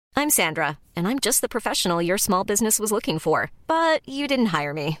I'm Sandra, and I'm just the professional your small business was looking for. But you didn't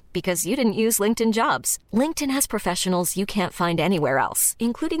hire me because you didn't use LinkedIn Jobs. LinkedIn has professionals you can't find anywhere else,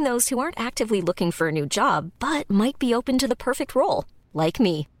 including those who aren't actively looking for a new job, but might be open to the perfect role, like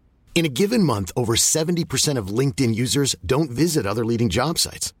me. In a given month, over 70% of LinkedIn users don't visit other leading job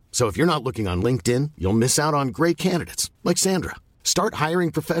sites. So if you're not looking on LinkedIn, you'll miss out on great candidates like Sandra. Start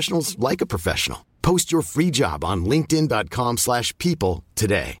hiring professionals like a professional. Post your free job on linkedin.com/people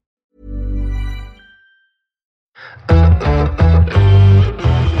today.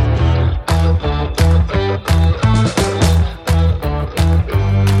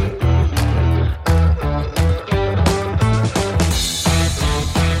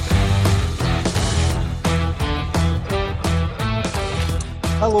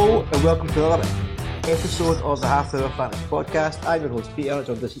 Hello and welcome to another episode of the Half Hour Fantasy Podcast. I'm your host Peter,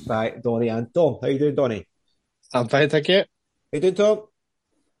 joined this week by Donnie and Tom. How you doing, Donnie? I'm fine, thank you. How you doing, Tom?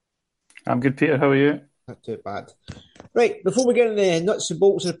 I'm good, Peter. How are you? Not too bad. Right, before we get into the nuts and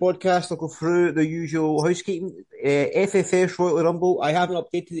bolts of the podcast, I'll go through the usual housekeeping. FFS Royal Rumble, I haven't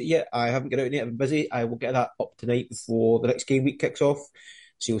updated it yet. I haven't got out yet. I've been busy. I will get that up tonight before the next game week kicks off.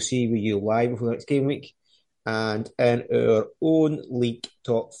 So you'll see you live before the next game week. And in our own league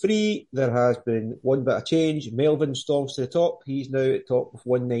top three, there has been one bit of change. Melvin storms to the top. He's now at top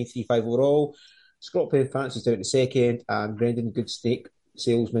with 1935 overall. Scott Payne Fancy is down to second, and Brendan Good Snake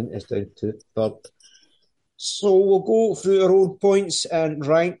Salesman is down to third. So we'll go through our own points and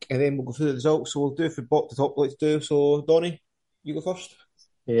rank, and then we'll go through the results. So we'll do from bottom to top, let's do. So, Donnie, you go first.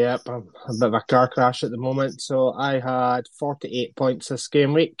 Yep, I'm a bit of a car crash at the moment. So I had 48 points this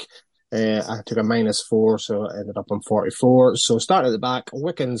game week. I took a -4, so I ended up on 44. So start at the back,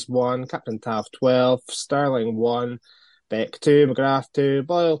 Wickens 1, Captain Tav 12, Sterling 1, Beck 2, McGrath 2,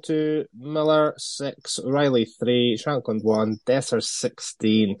 Boyle 2, Miller 6, Riley 3, Shankland 1, Desser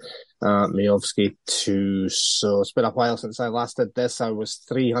 16, Miovsky 2. So it's been a while since I last did this. I was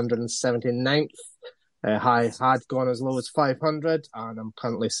 379th. High had gone as low as 500, and I'm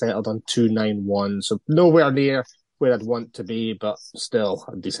currently settled on 291. So nowhere near where I'd want to be, but still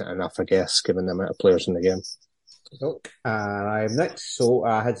decent enough, I guess, given the amount of players in the game. And I'm next. So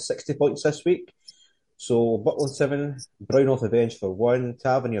I had 60 points this week. So Butland 7, Brown off the bench for 1,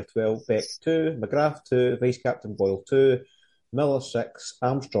 Tavernier 12, Beck 2, McGrath 2, Vice Captain Boyle 2, Miller 6,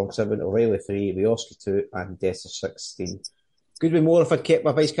 Armstrong 7, O'Reilly 3, Wioski 2, and Desser 16. Could be more if I'd kept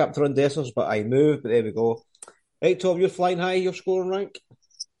my Vice Captain on Dessers, but I moved, but there we go. Right, Tom, you're flying high, your scoring rank?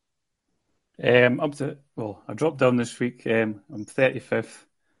 I dropped down this week. I'm 35th.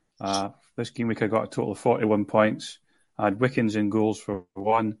 This game week I got a total of 41 points. I had Wickens in goals for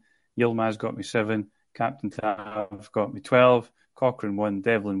 1. Yilmaz got me 7. Captain Tav got me 12. Cochrane 1.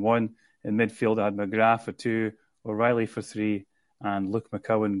 Devlin 1. In midfield I had McGrath for 2. O'Reilly for 3. And Luke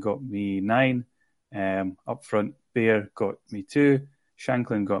McCowan got me 9. Up front, Bear got me 2.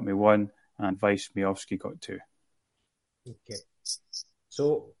 Shanklin got me 1. And Vice Miovsky got 2. Okay.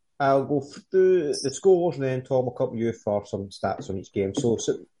 So I'll go through the scores and then Tom will come to you for some stats on each game. So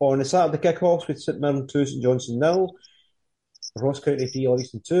on the Saturday kickoffs, with St Mirren 2, St Johnstone 0, Ross County 3,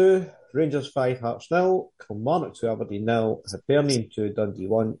 Leiston 2, Rangers 5, Hearts 0, Kilmarnock 2, Aberdeen 0, Hibernian 2, Dundee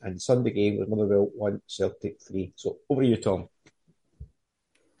 1, and Sunday game was Motherwell 1, Celtic 3. So over to you, Tom.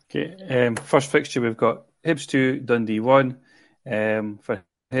 Okay, first fixture we've got Hibs 2, Dundee 1. For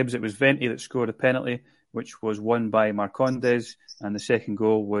Hibs it was Venti that scored a penalty, which was won by Marcondes, and the second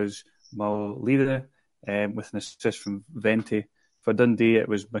goal was Maulida with an assist from Venti. For Dundee, it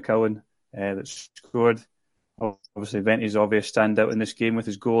was McCowan that scored. Obviously, Venti's obvious standout in this game with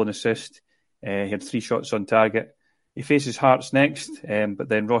his goal and assist. He had 3 shots on target. He faces Hearts next, but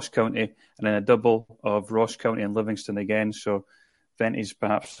then Ross County, and then a double of Ross County and Livingston again. So Venti's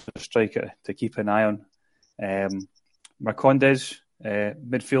perhaps a striker to keep an eye on. Marcondes,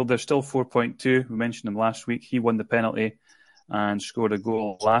 midfielder, still 4.2. We mentioned him last week. He won the penalty and scored a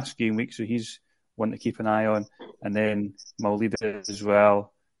goal last game week, so he's one to keep an eye on. And then Maulida as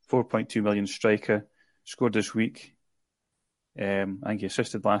well, 4.2 million striker, scored this week. I think he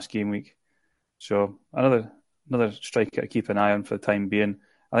assisted last game week. So another striker to keep an eye on for the time being.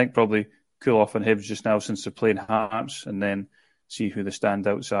 I think probably cool off on Hibs just now since they're playing Hearts, and then see who the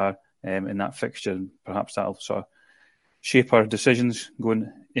standouts are in that fixture, and perhaps that'll sort of shape our decisions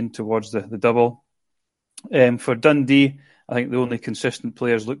going in towards the double. For Dundee, I think the only consistent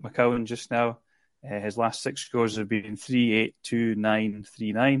player is Luke McCowan just now. His last 6 scores have been 3-8,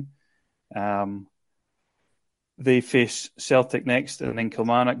 2-9, 3-9. They face Celtic next and then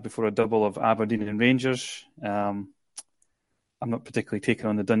Kilmarnock before a double of Aberdeen and Rangers. I'm not particularly taking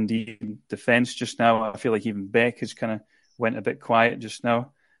on the Dundee defence just now. I feel like even Beck has kind of went a bit quiet just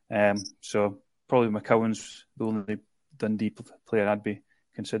now. So probably McCowan's the only Dundee player I'd be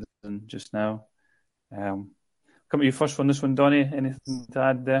considering just now. Come to you first on this one, Donny. Anything to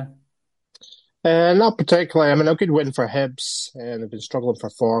add there? Not particularly. I mean, a good win for Hibs. They've been struggling for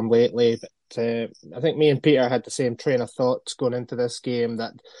form lately, but I think me and Peter had the same train of thoughts going into this game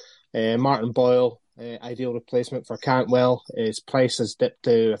that Martin Boyle, ideal replacement for Cantwell. His price has dipped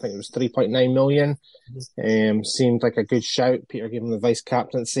to, I think it was 3.9 million. Seemed like a good shout. Peter gave him the vice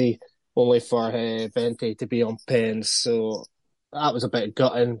captaincy, only for Vente to be on pens. So that was a bit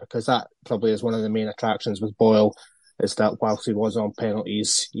gutting, because that probably is one of the main attractions with Boyle, is that whilst he was on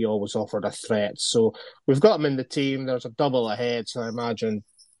penalties, he always offered a threat. So we've got him in the team. There's a double ahead, so I imagine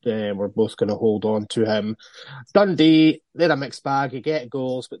we're both going to hold on to him. Dundee, they're a mixed bag. You get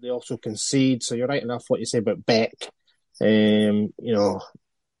goals, but they also concede. So you're right enough what you say about Beck.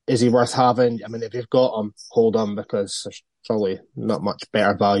 Is he worth having? I mean, if you've got him, hold him, because there's probably not much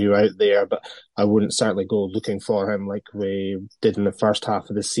better value out there, but I wouldn't certainly go looking for him like we did in the first half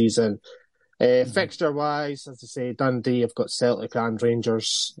of the season. Fixture-wise, as I say, Dundee have got Celtic and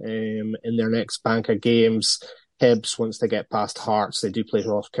Rangers in their next bank of games. Hibs, once they get past Hearts, they do play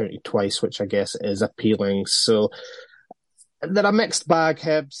Ross County twice, which I guess is appealing. So they're a mixed bag,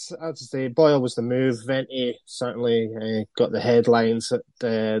 Hibs. As I say, Boyle was the move. Vente certainly got the headlines that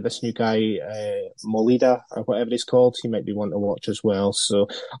this new guy, Molida, or whatever he's called, he might be one to watch as well. So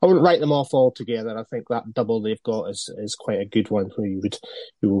I wouldn't write them off altogether. I think that double they've got is quite a good one where you would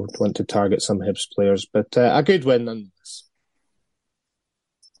want to target some Hibs players. But a good win nonetheless.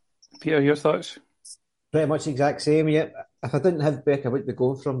 Peter, your thoughts? Pretty much the exact same, yeah. If I didn't have Beck, I wouldn't be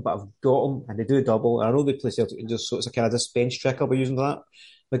going for him, but I've got him, and they do double. And I know they play Celtic Rangers, so it's a kind of dispense trick I'll be using that.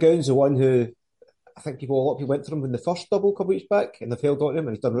 McGowan's the one who I think a lot of people went for him in the first double a couple of weeks back, and they've held on to him,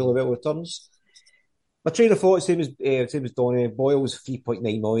 and he's done really well with turns. My train of thought, same as Donny. Boyle's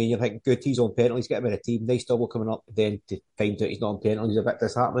 3.9 million. You're thinking, good, he's on penalties, get him in a team. Nice double coming up. Then to find out he's not on penalties, a bit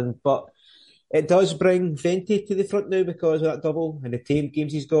disheartening. But it does bring Vente to the front now because of that double and the team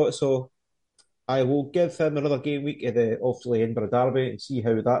games he's got. So I will give him another game week of the obviously Edinburgh Derby and see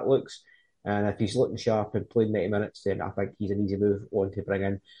how that looks. And if he's looking sharp and playing 90 minutes, then I think he's an easy move on to bring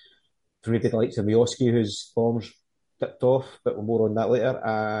in. For maybe the likes of Miovski, whose form's dipped off, but more on that later.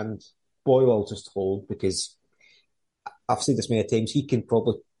 And Boyle will just hold, because I've said this many times, he can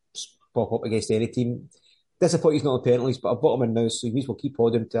probably pop up against any team. Disappointed he's not on penalties, but I've got him in now, so we will keep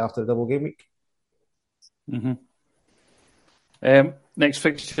holding to after the double game week. Next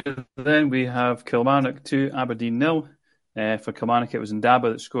fixture then, we have Kilmarnock 2, Aberdeen 0. For Kilmarnock, it was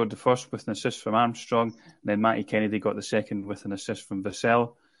Ndaba that scored the first with an assist from Armstrong, and then Matty Kennedy got the second with an assist from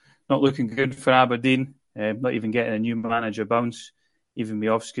Vassell. Not looking good for Aberdeen, not even getting a new manager bounce. Even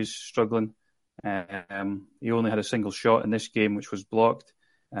Miovski's struggling. He only had a single shot in this game, which was blocked.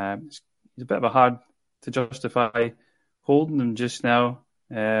 It's a bit of a hard to justify holding him just now,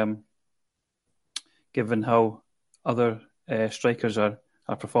 given how other strikers are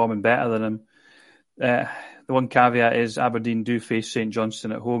performing better than him. The one caveat is Aberdeen do face St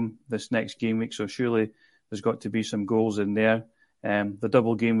Johnstone at home this next game week, so surely there's got to be some goals in there. The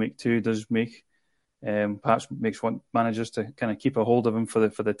double game week too does make perhaps makes want managers to kind of keep a hold of him for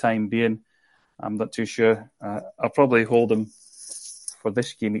the time being. I'm not too sure. I'll probably hold him for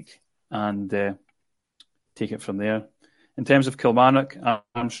this game week and take it from there. In terms of Kilmarnock,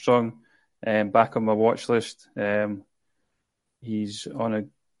 Armstrong back on my watch list. He's got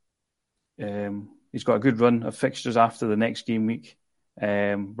a good run of fixtures after the next game week,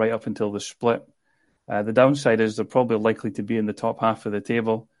 right up until the split. The downside is they're probably likely to be in the top half of the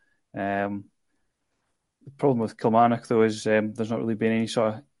table. The problem with Kilmarnock, though, is there's not really been any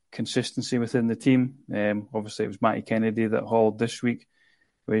sort of consistency within the team. Obviously, it was Matty Kennedy that hauled this week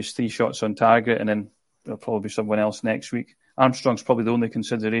with his 3 shots on target, and then there'll probably be someone else next week. Armstrong's probably the only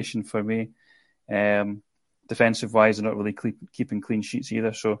consideration for me. Defensive-wise, they're not really keeping clean sheets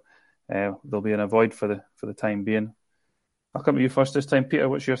either, so they'll be an avoid for the time being. I'll come to you first this time, Peter.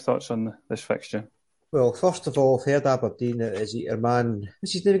 What's your thoughts on this fixture? Well, first of all, I've heard Aberdeen is your man.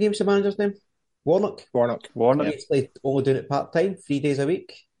 What's his name again? What's the manager's name? Warnock. Basically only doing it part-time, 3 days a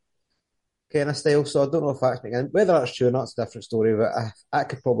week kind of style. So I don't know if that's making, whether that's true or not, it's a different story, but that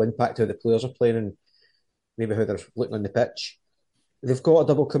could probably impact how the players are playing and maybe how they're looking on the pitch. They've got a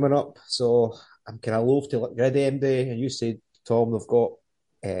double coming up, so I'm kind of loath to let rid of them day. And you said, Tom, they've got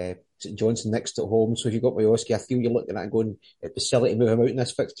St Johnstone next at home. So if you've got Miovski, I feel you're looking at it going, it'd be silly to move him out in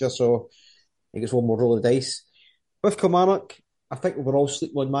this fixture. So I think it's one more roll of the dice. With Kilmarnock, I think we're all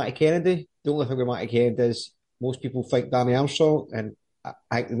sleeping on Matty Kennedy. The only thing with Matty Kennedy is most people think Danny Armstrong, and I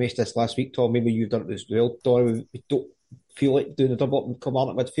think we missed this last week, Tom. Maybe you've done it as well, Donny. We don't feel like doing a double up and come on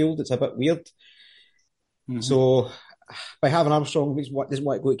at midfield. It's a bit weird. Mm-hmm. So by having Armstrong, he doesn't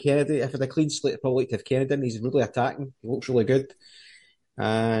want to go to Kennedy. If it's a clean slate, I'd probably like to have Kennedy in. He's really attacking. He looks really good.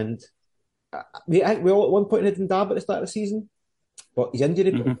 And I think we all at one point had Dab at the start of the season, but he's injured,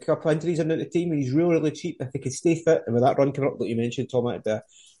 a couple of injuries into the team, and he's really, really cheap. If he could stay fit, and with that run coming up that you mentioned, Tom, it'd be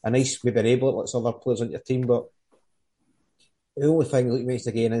a nice maybe enabler, let some other players into your team. But the only thing that you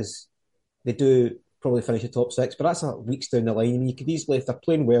mentioned again is they do probably finish the top six, but that's a weeks down the line. I mean, you could easily, if they're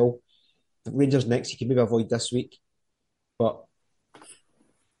playing well, the Rangers next, you could maybe avoid this week. But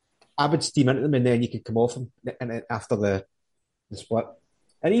I would steam into them, and then you could come off them after the split.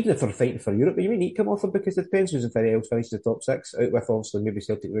 And even if they're fighting for Europe, you may need to come off them because it depends who's very else finishes the top six, out with obviously maybe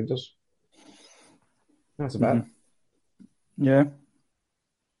Celtic Rangers. That's about it. Yeah.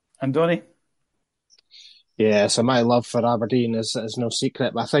 And Donny? Yeah, so my love for Aberdeen is no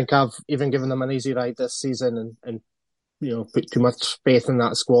secret. I think I've even given them an easy ride this season and put too much faith in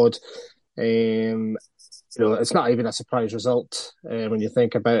that squad. It's not even a surprise result when you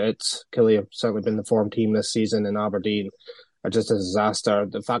think about it. Killie have certainly been the form team this season, and Aberdeen are just a disaster.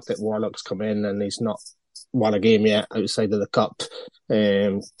 The fact that Warlock's come in and he's not won a game yet outside of the cup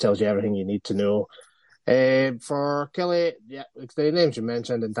tells you everything you need to know. For Killie, yeah, the names you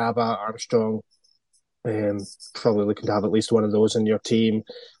mentioned, and Daba, Armstrong, probably looking to have at least one of those in your team.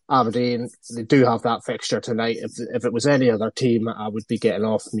 Aberdeen, they do have that fixture tonight. If it was any other team, I would be getting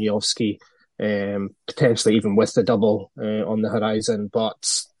off Miovski, potentially even with the double on the horizon.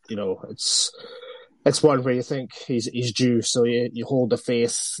 But it's one where you think he's due, so you hold the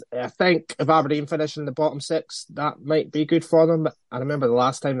faith. I think if Aberdeen finish in the bottom six, that might be good for them. But I remember the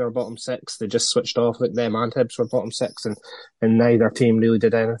last time they were bottom six, they just switched off. Like them and Hibs were bottom six, and neither team really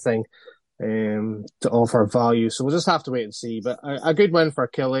did anything to offer value. So we'll just have to wait and see. But a good win for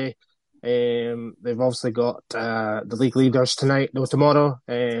Killie. They've obviously got the league leaders tomorrow.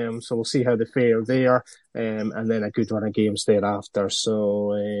 So we'll see how they fare there. And then a good run of games thereafter.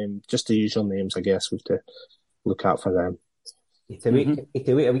 So just the usual names, I guess, we've to look out for them. You have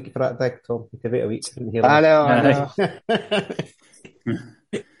to wait a week for that, Dick, Tom. You have to wait a week. I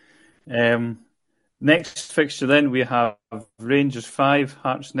know. Next fixture then, we have Rangers 5,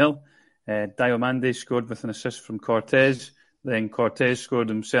 Hearts 0. Diomande scored with an assist from Cortez. Then Cortez scored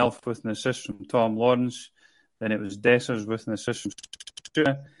himself with an assist from Tom Lawrence. Then it was Dessers with an assist from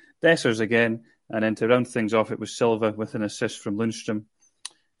Stuart. Dessers again. And then to round things off, it was Silva with an assist from Lundstrom.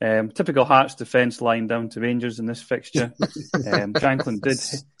 Typical Hearts defence lying down to Rangers in this fixture.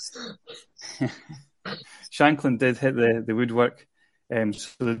 Shanklin did hit the woodwork. So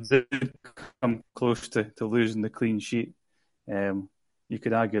they did come close to losing the clean sheet. You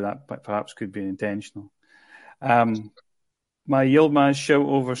could argue that perhaps could be intentional. My Yilmaz shout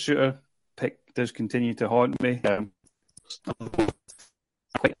over Shooter pick does continue to haunt me.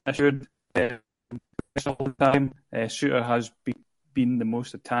 Quite assured all the time. Shooter has been the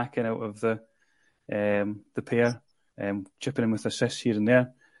most attacking out of the pair, chipping in with assists here and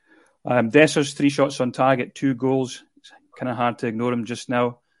there. Dessers 3 shots on target, 2 goals. It's kind of hard to ignore him just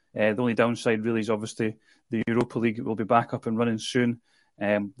now. The only downside really is obviously the Europa League will be back up and running soon.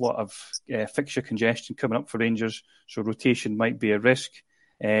 A lot of fixture congestion coming up for Rangers, so rotation might be a risk.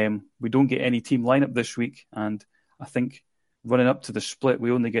 We don't get any team lineup this week, and I think running up to the split, we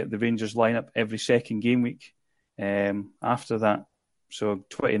only get the Rangers lineup every second game week after that. So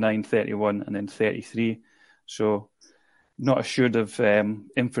 29, 31, and then 33. So not assured of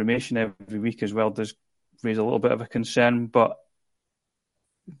information every week as well does raise a little bit of a concern, but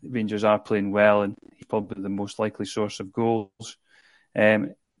Rangers are playing well, and he's probably the most likely source of goals.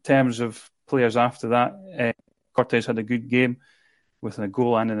 In terms of players after that, Cortez had a good game with a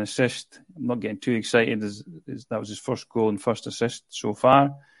goal and an assist. I'm not getting too excited as that was his first goal and first assist so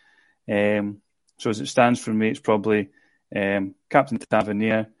far. So as it stands for me, it's probably Captain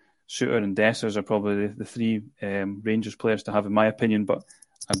Tavernier, Suter and Dessers are probably the 3 Rangers players to have in my opinion, but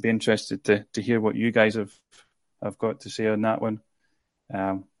I'd be interested to hear what you guys have got to say on that one.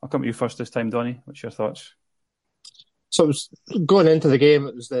 I'll come to you first this time, Donny. What's your thoughts? So it was going into the game,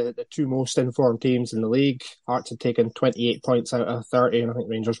 it was the 2 most informed teams in the league. Hearts had taken 28 points out of 30, and I think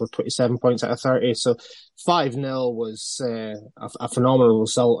Rangers were 27 points out of 30. So 5-0 was a phenomenal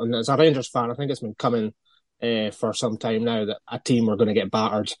result. And as a Rangers fan, I think it's been coming for some time now that a team were going to get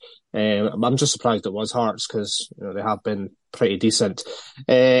battered. I'm just surprised it was Hearts because they have been pretty decent.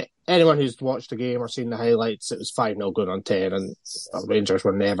 Anyone who's watched the game or seen the highlights, it was 5-0 going on 10, and Rangers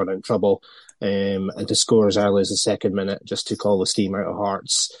were never in trouble. And to score as early as the 2nd minute just took all the steam out of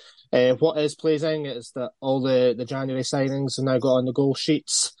Hearts. What is pleasing is that all the January signings have now got on the goal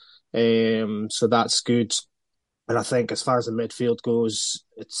sheets. So that's good. And I think as far as the midfield goes,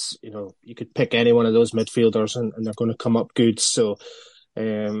 it's, you could pick any one of those midfielders and they're going to come up good. So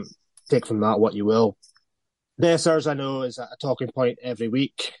take from that what you will. Dessers, I know, is a talking point every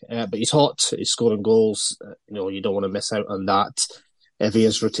week, but he's hot. He's scoring goals. You don't want to miss out on that. If he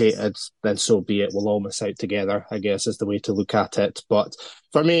is rotated, then so be it. We'll all miss out together, I guess, is the way to look at it. But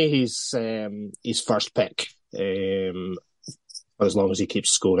for me, he's first pick, for as long as he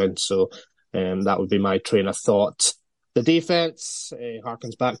keeps scoring. So that would be my train of thought. The defence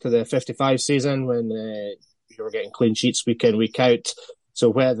harkens back to the 55 season when you were getting clean sheets week in, week out. So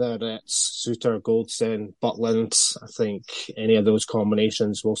whether it's Suter, Goldson, Butland, I think any of those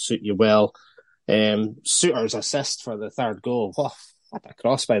combinations will suit you well. Suter's assist for the third goal. Oh, what a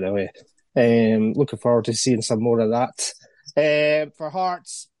cross, by the way. Looking forward to seeing some more of that. For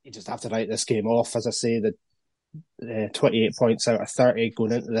Hearts, you just have to write this game off. As I say, the 28 points out of 30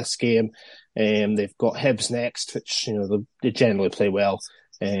 going into this game. They've got Hibs next, which they generally play well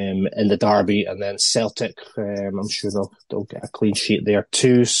in the derby, and then Celtic. I'm sure they'll get a clean sheet there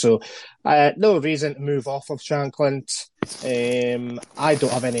too. So no reason to move off of Shankland. I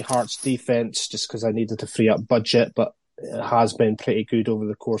don't have any Hearts defence just because I needed to free up budget, but it has been pretty good over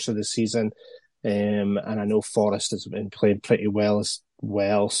the course of the season. And I know Forrest has been playing pretty well as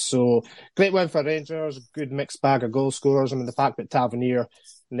well. So great win for Rangers, good mixed bag of goal scorers. I mean, the fact that Tavernier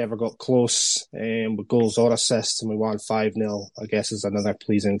never got close with goals or assists and we won 5-0, I guess, is another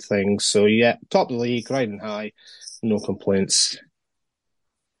pleasing thing. So yeah, top of the league, riding high, no complaints.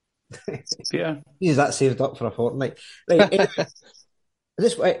 Yeah. He's that saved up for a fortnight. Right,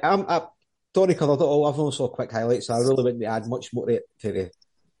 this way, Tony covered it all. I've only saw quick highlights, so I really wouldn't add much more to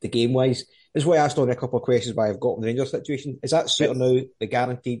the game-wise. This is why I asked Tony a couple of questions why I've got in the Rangers situation. Is that Suter now the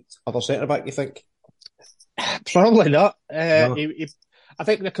guaranteed other centre-back, you think? Probably not. No. I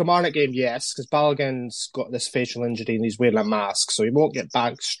think the Kilmarnock game, yes, because Balogun's got this facial injury and he's wearing a mask, so he won't get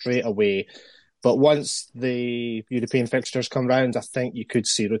back straight away. But once the European fixtures come round, I think you could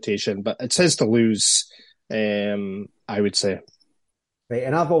see rotation. But it's his to lose, I would say. Right,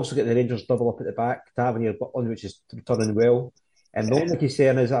 and I've also got the Rangers double up at the back, Tavernier, Butland, which is returning well. And the only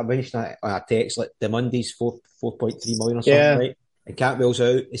concern is I mentioned that on a text, like the Monday's 4.3 million or something, right? And Cantwell's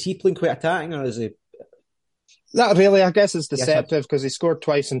out. Is he playing quite attacking or is he? Not really. I guess it's deceptive because he scored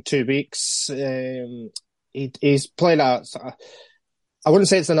twice in 2 weeks. He's playing I wouldn't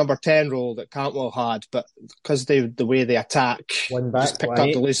say it's the number 10 role that Cantwell had, but because the way they attack, just picked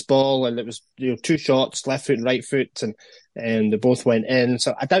up the loose ball and it was 2 shots, left foot and right foot, and they both went in.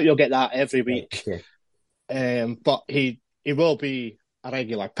 So I doubt you'll get that every week. Right, okay. But he will be a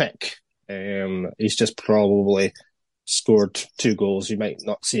regular pick. He's just probably scored 2 goals. You might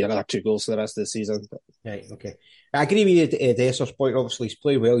not see another 2 goals for the rest of the season. But. Right, okay. I agree with you, Desser's point. Obviously, he's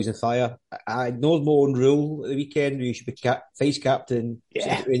played well. He's on fire. I know my own rule at the weekend. You should be vice captain,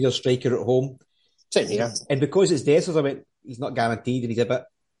 Rangers striker at home. Same here. And because it's Desser's, I went, he's not guaranteed and he's a bit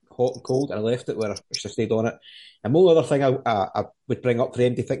hot and cold, and I left it where I should have stayed on it. And one other thing I would bring up for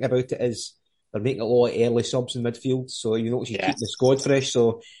them to think about it is they're making a lot of early subs in midfield, so you keep the squad fresh.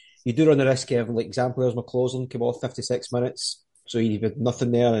 So you do run the risk of, like, example, there's McLaughlin came off 56 minutes, so you've had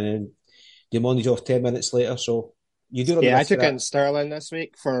nothing there, and then Diamondi's off 10 minutes later, so you do run the risk. I took in Sterling this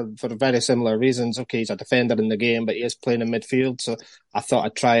week for very similar reasons. Okay, he's a defender in the game, but he is playing in midfield, so I thought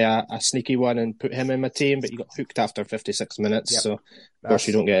I'd try a sneaky one and put him in my team, but he got hooked after 56 minutes, so of course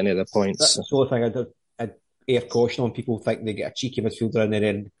you don't get any of the points. That's the sort of thing I'd air caution on people think they get a cheeky midfielder in there,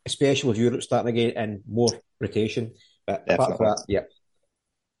 and especially with Europe starting again and more rotation. But apart from that,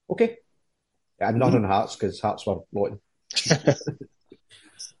 okay. I'm not on Hearts because Hearts were loading.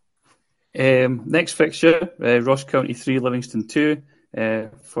 Next fixture, Ross County 3, Livingston 2.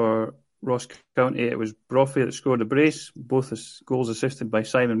 For Ross County, it was Brophy that scored a brace, both goals assisted by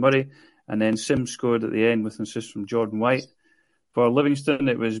Simon Murray, and then Sims scored at the end with an assist from Jordan White. For Livingston,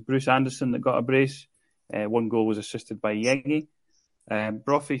 it was Bruce Anderson that got a brace. 1 goal was assisted by Yengi.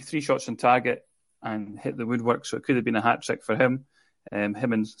 Brophy, 3 shots on target and hit the woodwork, so it could have been a hat-trick for him.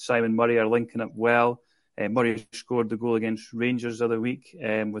 Him and Simon Murray are linking up well. Murray scored the goal against Rangers the other week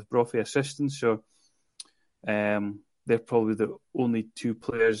with Brophy assisting, so they're probably the only 2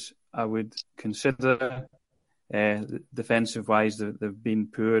 players I would consider. Defensive-wise, they've been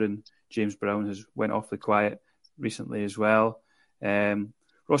poor, and James Brown has went awfully quiet recently as well.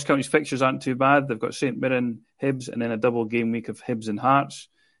 Ross County's fixtures aren't too bad. They've got St Mirren, Hibs, and then a double game week of Hibs and Hearts.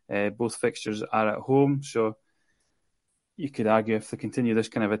 Both fixtures are at home, so you could argue if they continue this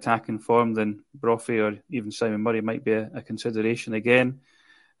kind of attacking form, then Brophy or even Simon Murray might be a consideration again.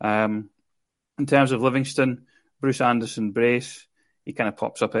 In terms of Livingston, Bruce Anderson brace, he kind of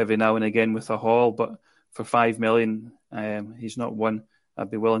pops up every now and again with a haul, but for $5 million, he's not one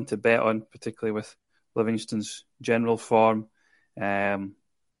I'd be willing to bet on, particularly with Livingston's general form.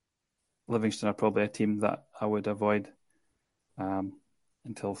 Livingston are probably a team that I would avoid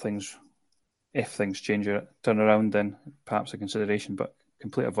until if things change or turn around, then perhaps a consideration, but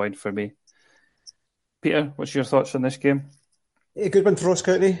complete avoid for me. Peter, what's your thoughts on this game? A good one for Ross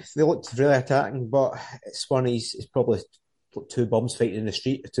County. They looked really attacking, but it's one he's probably two bums fighting in the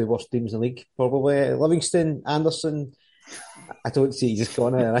street, the two worst teams in the league, probably. Livingston, Anderson, I don't see he just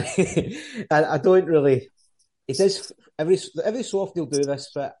gone there. I don't really. He says every so often he'll do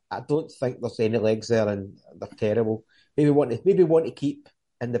this, but I don't think there's any legs there, and they're terrible. Maybe want to keep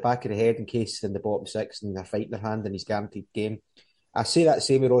in the back of the head in case in the bottom six and they're fighting their hand in his guaranteed game. I say that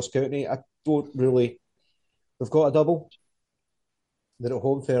same with Ross County. I don't really. We've got a double. They're at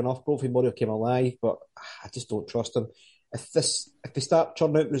home, fair enough. Brophy Murray came alive, but I just don't trust them. If they start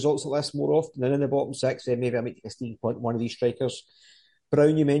churning out results like this more often than in the bottom six, then maybe I might take a sneaking point on one of these strikers.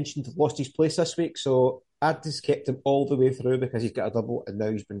 Brown, you mentioned, lost his place this week, so I'd just kept him all the way through because he's got a double and now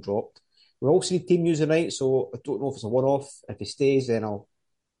he's been dropped. We've all seen team news tonight, so I don't know if it's a one-off. If he stays, then I'll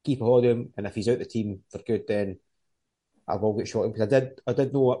keep a hold of him, and if he's out the team for good, then I will get shot him. Because I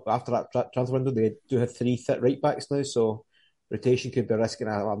did know after that transfer window they do have 3 fit right backs now, so rotation could be a risk, and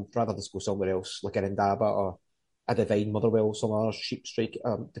I'd rather just go somewhere else, like an Ndaba or a Divine Motherwell, some other cheap strike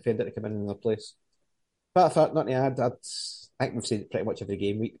defender to come in their place. But if nothing to add, I think we've said it pretty much every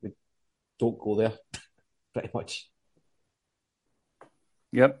game week. We don't go there, pretty much.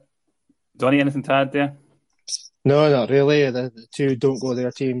 Yep. Donnie, anything to add there? No, not really. The two don't go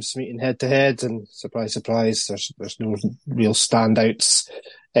there teams meeting head to head, and surprise, surprise, there's no real standouts.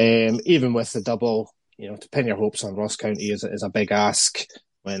 Even with the double, to pin your hopes on Ross County is a big ask,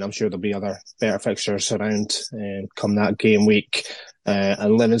 when I'm sure there'll be other better fixtures around come that game week.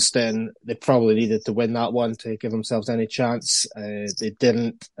 And Livingston, they probably needed to win that one to give themselves any chance. They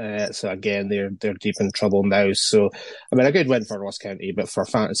didn't. So again, they're deep in trouble now. So, a good win for Ross County, but for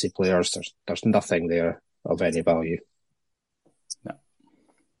fantasy players, there's nothing there of any value.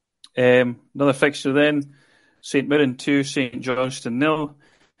 No. Another fixture then, St Mirren 2, St Johnstone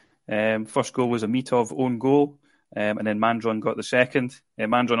 0. First goal was a Mitov own goal, and then Mandron got the second.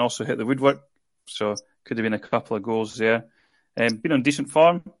 Mandron also hit the woodwork, so could have been a couple of goals there. Been on decent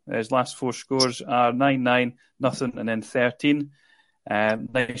form. His last 4 scores are 9-9, nothing, and then 13.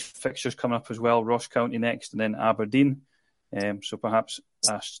 Nice fixtures coming up as well. Ross County next, and then Aberdeen. So perhaps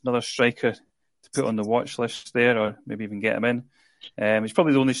another striker to put on the watch list there, or maybe even get him in. He's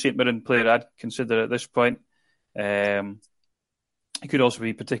probably the only St Mirren player I'd consider at this point. He could also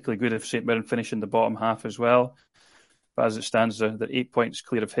be particularly good if St Mirren finish in the bottom half as well. But as it stands, they're 8 points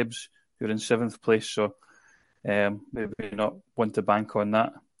clear of Hibs, who are in 7th place. So maybe not one to bank on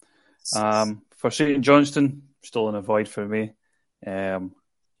that. For St Johnstone, still an avoid for me. Wouldn't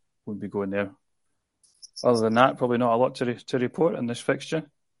be going there. Other than that, probably not a lot to report in this fixture.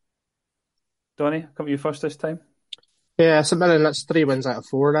 Donnie, come to you first this time. Yeah, St Mirren, that's 3 wins out of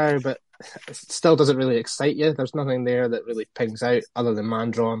 4 now, but it still doesn't really excite you. There's nothing there that really pings out other than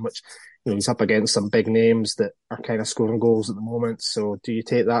Mandron, which he's up against some big names that are kind of scoring goals at the moment. So do you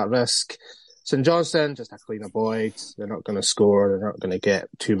take that risk? St Johnstone, just a clean avoid. They're not going to score. They're not going to get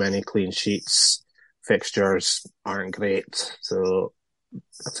too many clean sheets. Fixtures aren't great. So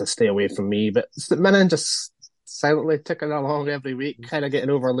that's a stay away from me. But St Mirren just silently ticking along every week, kind of getting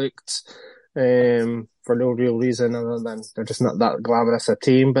overlooked for no real reason other than they're just not that glamorous a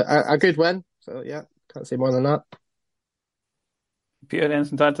team. But a good win. So yeah, can't say more than that. Peter,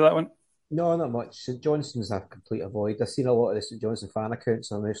 anything to add to that one? No, not much. St Johnston's a complete avoid. I've seen a lot of the St Johnston fan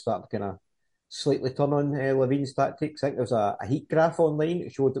accounts and they've started to kind of slightly turn on Levine's tactics. I think there was a heat graph online.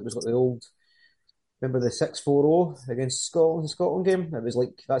 It showed it was like the old, remember the 6-4-0 against Scotland game? It was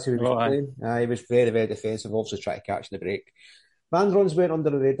like, that's who he was playing. He was very, very defensive, obviously trying to catch in the break. Mandron's went under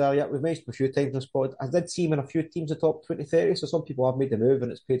the radar. Yeah, we've mentioned him a few times in this pod. I did see him in a few teams of top 20-30, so some people have made the move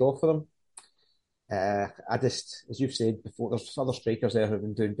and it's paid off for them. I just, as you've said before, there's other strikers there who have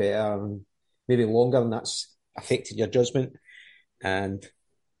been doing better and maybe longer, and that's affected your judgment. And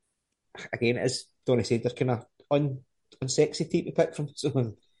again, as Donnie said, they're kind of unsexy team to pick from.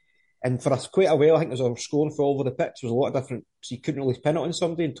 So, and for us, quite a while, I think there was a scoring for all over the pitch. There was a lot of different, so you couldn't really pin it on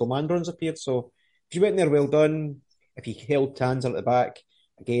somebody until Mandron's appeared. So if you went there, well done. If you held Tanzer at the back,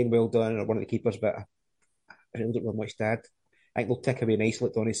 again, well done, or one of the keepers, but I really don't have much to add. I think they'll tick away nicely,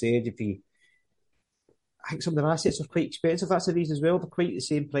 like Donnie said. I think some of their assets are quite expensive. That's the reason as well. They're quite the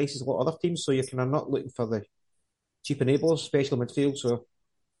same price as a lot of other teams, so you're kind of not looking for the cheap enablers, especially midfield. So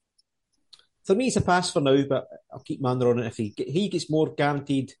for me, it's a pass for now, but I'll keep Mander on it. If he gets more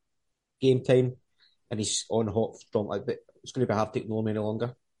guaranteed game time, and he's on hot strong. Like, it's going to be hard to ignore him any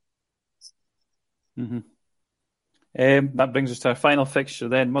longer. Mm-hmm. That brings us to our final fixture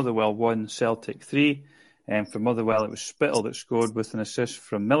then. Motherwell 1, Celtic 3. For Motherwell, it was Spittle that scored with an assist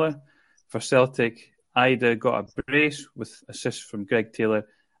from Miller. For Celtic, Ida got a brace with assists from Greg Taylor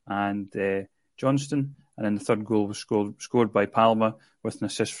and Johnston. And then the third goal was scored by Palmer with an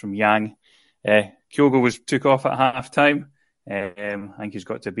assist from Yang. Kyogo took off at half-time. I think he's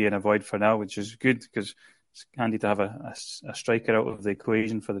got to be in a void for now, which is good because it's handy to have a striker out of the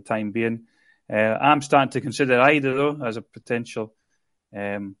equation for the time being. I'm starting to consider Ida, though, as a potential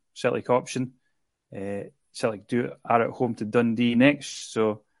Celtic option. Celtic are at home to Dundee next,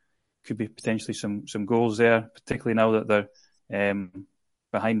 so could be potentially some goals there, particularly now that they're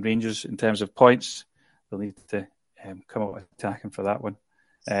behind Rangers in terms of points. They'll need to come out attacking for that one.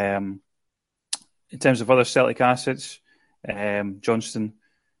 In terms of other Celtic assets, Johnston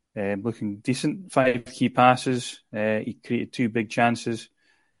looking decent, 5 key passes. He created 2 big chances.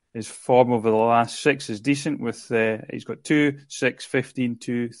 His form over the last 6 is decent. He's got 2, 6, 15,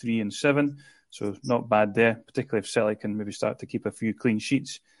 2, 3 and 7. So not bad there, particularly if Celtic can maybe start to keep a few clean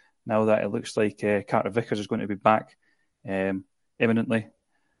sheets now that it looks like Carter Vickers is going to be back imminently.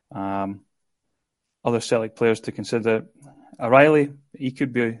 Other Celtic players to consider. O'Reilly, he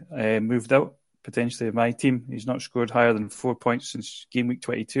could be moved out, potentially of my team. He's not scored higher than 4 points since game week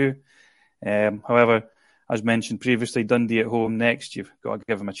 22. However, as mentioned previously, Dundee at home next. You've got to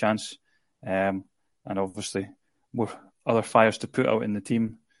give him a chance. And obviously, more other fires to put out in the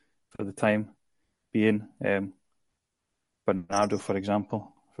team for the time being. Bernardo, for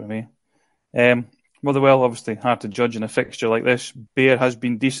example, for me. Motherwell, obviously, hard to judge in a fixture like this. Bear has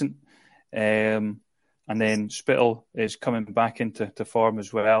been decent. And then Spittle is coming back into form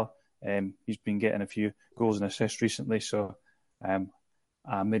as well. He's been getting a few goals and assists recently, so a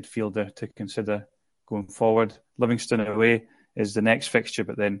midfielder to consider going forward. Livingston away is the next fixture,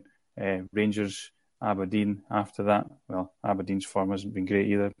 but then Rangers, Aberdeen after that. Well, Aberdeen's form hasn't been great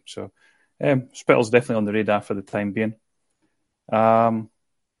either, so Spittle's definitely on the radar for the time being. I'll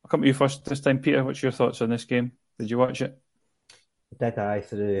come to you first this time, Peter. What's your thoughts on this game? Did you watch it? Did I?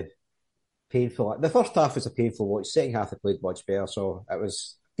 Through painful. The first half was a painful watch. Second half I played much better, so it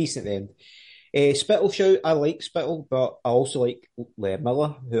was decent then. Spittle shout, I like Spittle, but I also like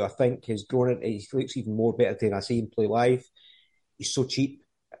Miller, who I think has grown into, he looks even more better than I see him play live. He's so cheap.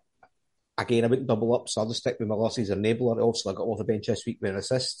 Again, I wouldn't double up, so I'll just stick with Miller. He's an enabler. Also, I got off the bench this week with an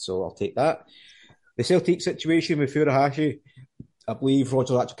assist, so I'll take that. The Celtic situation with Furuhashi, I believe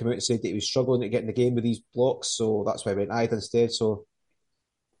Roger actually came out and said that he was struggling to get in the game with these blocks, so that's why I went Ida instead. So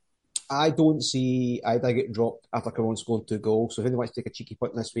I don't see Ida getting dropped after Cameron scoring 2 goals. So if anyone wants to take a cheeky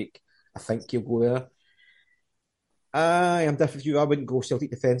punt this week, I think he'll go there. I am different with you. I wouldn't go Celtic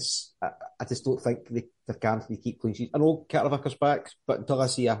defence. I just don't think they can keep clean sheets. I know Carter Vickers back, but until I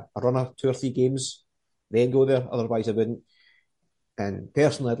see a run of 2 or 3 games, then go there. Otherwise, I wouldn't. And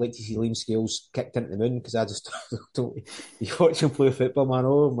personally, I'd like to see Liam Scales kicked into the moon because I just don't. You watch him play football, man.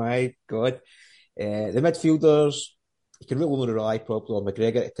 Oh my God. The midfielders, you can really only rely probably on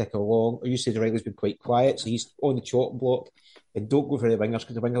McGregor to tick along. Or you said Riley's been quite quiet, so he's on the chopping block. And don't go for the wingers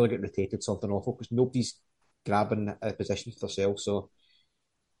because the wingers are getting rotated something awful because nobody's grabbing a position for themselves. So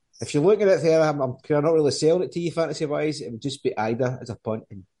if you're looking at it there, I'm not really selling it to you fantasy wise. It would just be Ida as a punt,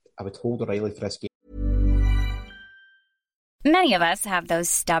 and I would hold O'Reilly for this game. Many of us have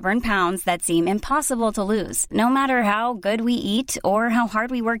those stubborn pounds that seem impossible to lose, no matter how good we eat or how hard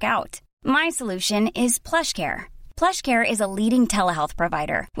we work out. My solution is PlushCare. PlushCare is a leading telehealth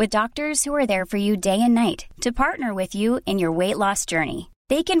provider with doctors who are there for you day and night to partner with you in your weight loss journey.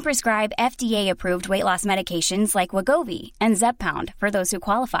 They can prescribe FDA-approved weight loss medications like Wegovy and Zepbound for those who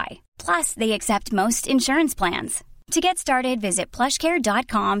qualify. Plus, they accept most insurance plans. To get started, visit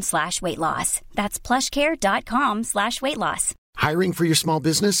plushcare.com/weightloss. That's plushcare.com/weightloss. Hiring for your small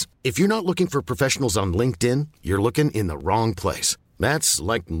business? If you're not looking for professionals on LinkedIn, you're looking in the wrong place. That's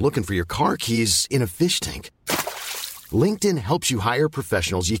like looking for your car keys in a fish tank. LinkedIn helps you hire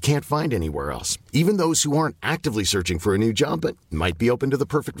professionals you can't find anywhere else, even those who aren't actively searching for a new job but might be open to the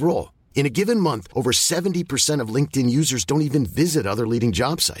perfect role. In a given month, over 70% of LinkedIn users don't even visit other leading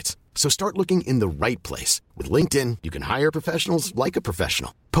job sites. So start looking in the right place. With LinkedIn, you can hire professionals like a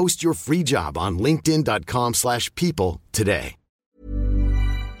professional. Post your free job on linkedin.com/people today.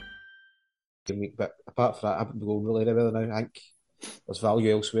 But apart from that, I haven't been going really anywhere now. I think there's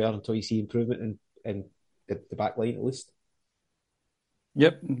value elsewhere until you see improvement in the back line at least.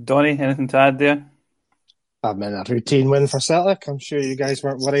 Yep. Donny, anything to add there? I mean, a routine win for Celtic. I'm sure you guys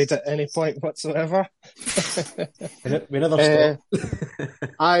weren't worried at any point whatsoever. We never stop.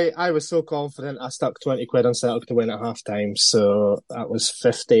 I was so confident I stuck 20 quid on Celtic to win at half time, so that was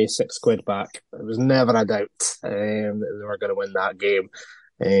 56 quid back. There was never a doubt that they were going to win that game.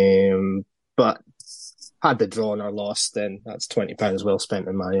 But had they drawn or lost, then that's £20 well spent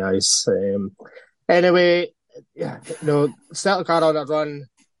in my eyes. Anyway, yeah, Celtic are on a run,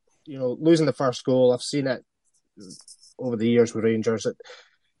 losing the first goal. I've seen it over the years with Rangers.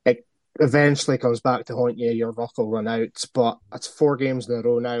 It eventually comes back to haunt you. Your luck will run out. But it's 4 games in a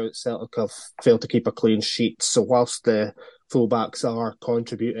row now that Celtic have failed to keep a clean sheet. So whilst the fullbacks are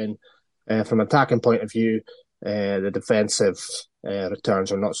contributing from an attacking point of view, the defensive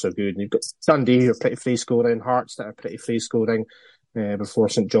returns are not so good. And you've got Dundee, who are pretty free scoring, Hearts that are pretty free scoring before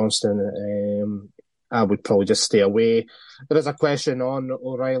St Johnstone. I would probably just stay away. There is a question on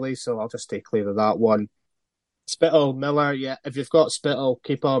O'Reilly, so I'll just stay clear of that one. Spittle, Miller, yeah. If you've got Spittle,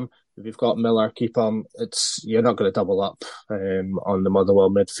 keep him. If you've got Miller, keep him. You're not going to double up on the Motherwell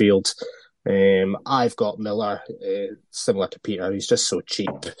midfield. I've got Miller, similar to Peter. He's just so cheap.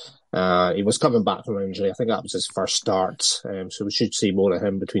 He was coming back from injury. I think that was his first start. So we should see more of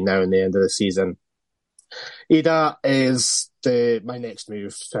him between now and the end of the season. Ida is my next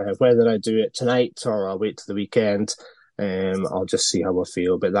move. Whether I do it tonight or I'll wait till the weekend, I'll just see how I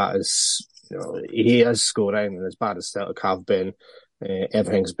feel. But that is, he is scoring, and as bad as Celtic have been,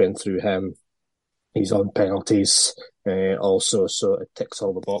 everything's been through him. He's on penalties also, so it ticks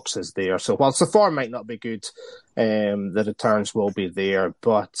all the boxes there. So whilst the form might not be good, the returns will be there.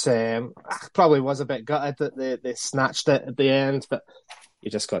 But I probably was a bit gutted that they snatched it at the end, but you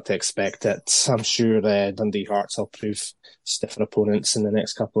just got to expect it. I'm sure Dundee Hearts will prove stiffer opponents in the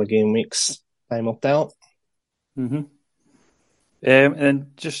next couple of game weeks. Time will tell. Mm-hmm.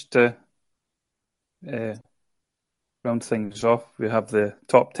 And just to round things off, we have the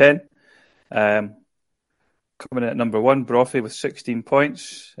top 10. Coming in at number 1, Brophy with 16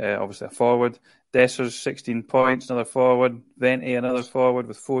 points, obviously a forward. Dessers, 16 points, another forward. Venti, another forward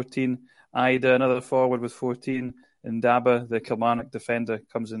with 14. Ida, another forward with 14. Ndaba, the Kilmarnock defender,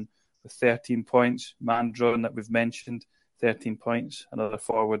 comes in with 13 points. Mandron, that we've mentioned, 13 points, another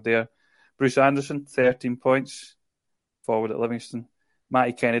forward there. Bruce Anderson, 13 points, forward at Livingston.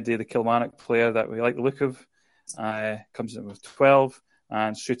 Matty Kennedy, the Kilmarnock player that we like the look of, comes in with 12.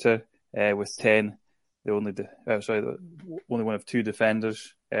 And Suter with 10. The only one of 2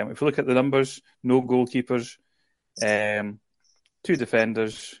 defenders. If you look at the numbers, no goalkeepers, 2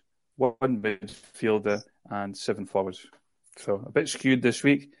 defenders, 1 midfielder, and 7 forwards. So a bit skewed this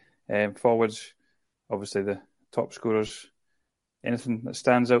week. Forwards, obviously the top scorers. Anything that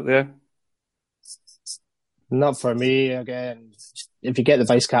stands out there? Not for me. Again, if you get the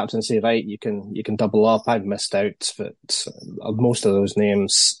vice captaincy right, you can double up. I've missed out, but most of those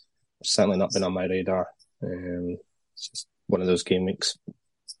names have certainly not been on my radar. It's just one of those game weeks.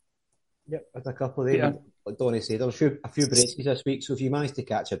 Yep, there's a couple of them. Yeah. Like Donny said, there's a few braces this week, so if you manage to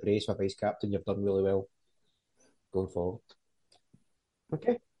catch a brace for vice captain, you've done really well going forward.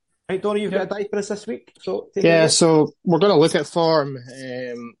 Okay. Right, Donny, you've got a die for us this week. So we're going to look at form.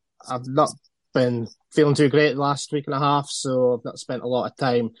 I've not been feeling too great the last week and a half, so I've not spent a lot of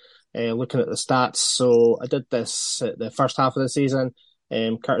time looking at the stats. So I did this at the first half of the season,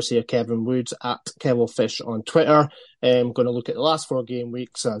 courtesy of Kevin Woods at Kevilfish on Twitter. I'm going to look at the last 4 game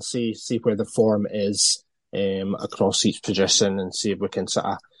weeks and see where the form is across each position and see if we can sort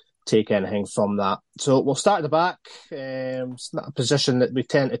of take anything from that. So we'll start at the back. It's not a position that we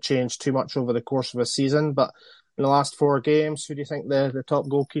tend to change too much over the course of a season, but in the last 4 games, who do you think the top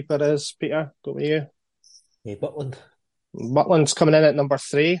goalkeeper is, Peter? Go with you. Hey, Butland. Butland's coming in at number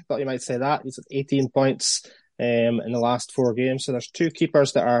 3. Thought you might say that. He's at 18 points in the last 4 games. So there's 2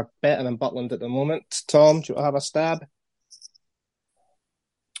 keepers that are better than Butland at the moment. Tom, do you want to have a stab?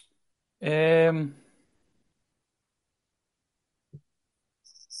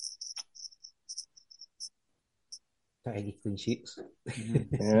 Tiny clean sheets.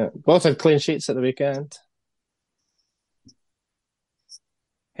 Yeah, both had clean sheets at the weekend.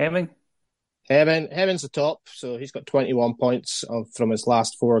 Hemming's the top, so he's got 21 points from his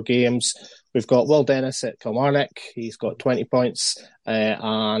last 4 games. We've got Will Dennis at Kilmarnock. He's got 20 points.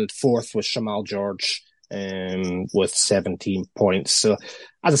 And 4th was Shamal George with 17 points. So,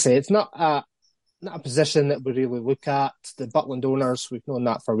 as I say, it's not a position that we really look at. The Butland owners, we've known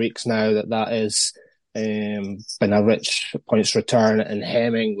that for weeks now, that is been a rich points return. And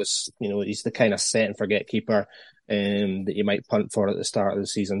Hemming was, he's the kind of set and forget keeper that you might punt for at the start of the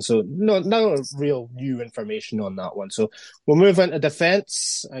season. So no real new information on that one. So we'll move into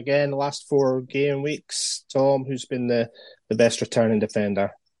defence. Again, last 4 game weeks. Tom, who's been the best returning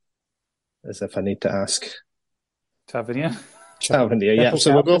defender? As if I need to ask. Tavernier. Tavernier, yeah.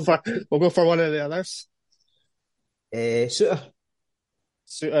 So we'll go for one of the others. Suter.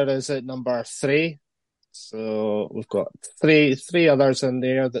 Suter is at number 3. So we've got three others in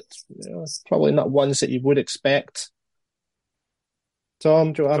there that probably not ones that you would expect.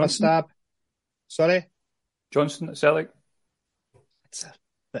 Tom, do you have a stab? Sorry? Johnson at Celtic. It's a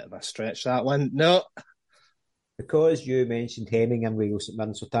bit of a stretch, that one. No. Because you mentioned Hemming and Wales at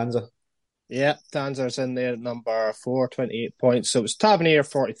Mirren, so Tanser. Yeah, Tanser's in there at number 4, 28 points. So it was Tavernier,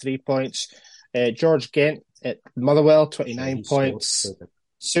 43 points. George Gent at Motherwell, 29 points.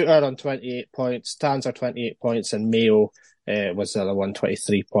 Suter on 28 points, Tanser 28 points, and Mayo was the other one,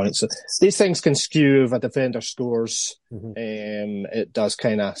 23 points. So these things can skew if a defender scores. It does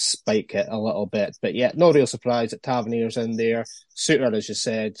kind of spike it a little bit. But yeah, no real surprise that Tavernier's in there. Suter, as you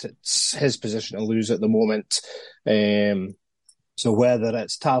said, it's his position to lose at the moment. So whether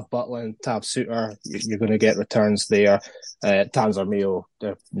it's Tav Butland, Tav Suter, you're going to get returns there. Tanser, Mayo,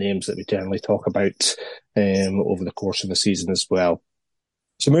 they're names that we generally talk about over the course of the season as well.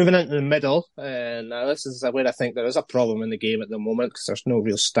 So moving into the middle, now this is where I think there is a problem in the game at the moment because there's no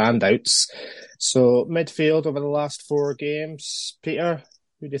real standouts. So midfield over the last 4 games, Peter,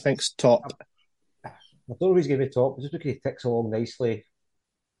 who do you think's top? I don't know who's going to be top, just because he ticks along nicely.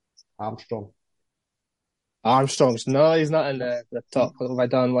 Armstrong's no, he's not in the top. What have I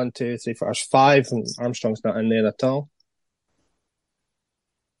done? 1, 2, 3, 4, 5, and Armstrong's not in there at all.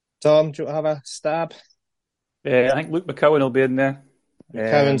 Tom, do you have a stab? I think Luke McCowan will be in there.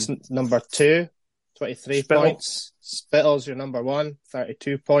 McCowan's number 2, 23 points. Spittle's your number 1,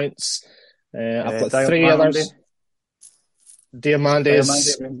 32 points. I've got 3 others.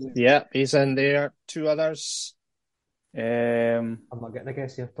 Diamande, yeah, he's in there. 2 others. I'm not getting a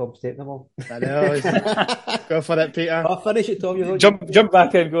guess here. Tom's taking them all. I know. Go for it, Peter. I'll finish it, Tom. Jump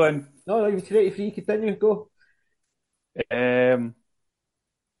back in, go on. No, you're free. Continue. Go.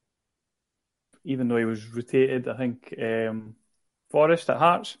 Even though he was rotated, I think Forrest at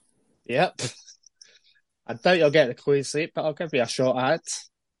Hearts. Yep. I doubt you'll get the clean sleep, but I'll give you a shot at it.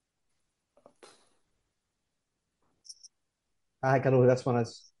 I think I know who this one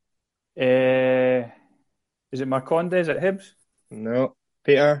is. Is it Marcondes at Hibs? No.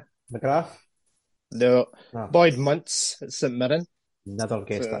 Peter? McGrath? No. Boyd Muntz at St Mirren. Never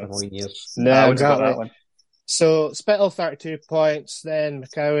guessed that in a million years. No, exactly. That one. So Spittle 32 points, then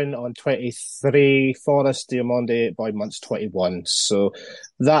McCowan on 23, Forrest, Diamande, Boyd Muntz 21. So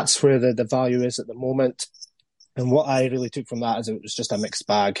that's where the value is at the moment. And what I really took from that is it was just a mixed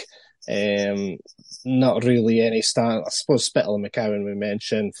bag. Not really any stand. I suppose Spittle and McCowan we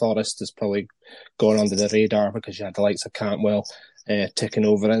mentioned. Forrest is probably gone under the radar because you had the likes of Cantwell ticking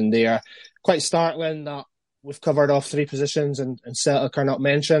over in there. Quite startling that we've covered off 3 positions and Celtic are not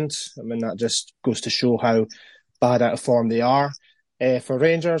mentioned. I mean, that just goes to show how bad out of form they are. For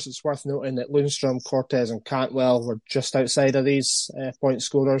Rangers, it's worth noting that Lundstrom, Cortez and Cantwell were just outside of these point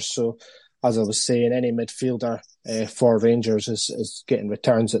scorers. So, as I was saying, any midfielder for Rangers is getting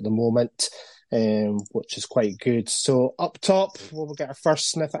returns at the moment, which is quite good. So, up top, we'll get our first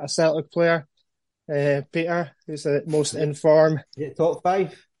sniff at a Celtic player. Peter, who's the most in form? Top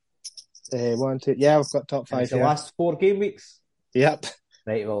 5? 1, 2, yeah, we've got top 5 the last 4 game weeks? Yep.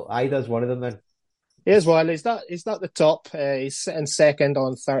 Right, well, Ida's one of them then. He is one. He's not the top. He's sitting second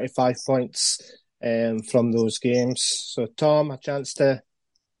on 35 points from those games. So, Tom, a chance to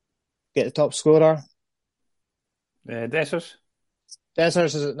get the top scorer? Dessers.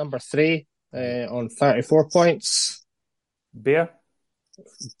 Dessers is at number 3 on 34 points. Bear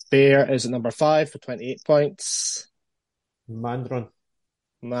is at number 5 for 28 points. Mandron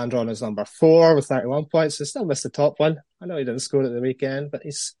is number 4 with 31 points. He still missed the top one. I know he didn't score at the weekend, but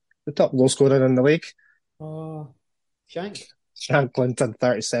he's the top goal scorer in the league. Shankland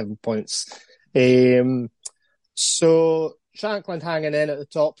 37 points. So Shankland hanging in at the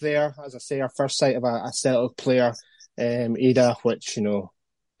top there. As I say, our first sight of a Celtic player, Ada, which, you know,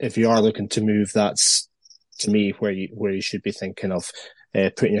 if you are looking to move, that's to me where you should be thinking of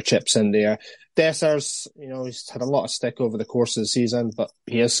putting your chips in there. Dessers, you know, he's had a lot of stick over the course of the season, but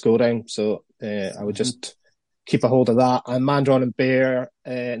he is scoring, so I would just keep a hold of that. And Mandron and Bear,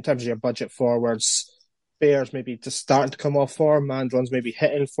 in terms of your budget forwards, Bear's maybe just starting to come off form, Mandron's maybe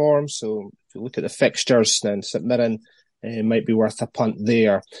hitting form, so if you look at the fixtures, then St Mirren might be worth a punt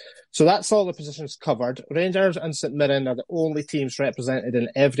there. So that's all the positions covered. Rangers and St Mirren are the only teams represented in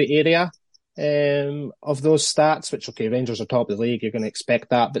every area. of those stats, which, okay, Rangers are top of the league, you're going to expect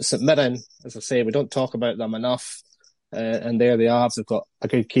that. But St Mirren, as I say, we don't talk about them enough. And there they are. They've got a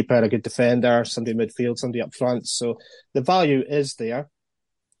good keeper, a good defender, somebody midfield, somebody up front. So the value is there.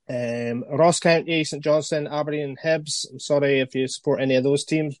 Ross County, St Johnstone, Aberdeen, Hibs. I'm sorry if you support any of those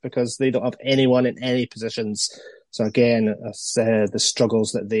teams because they don't have anyone in any positions. So again, it's the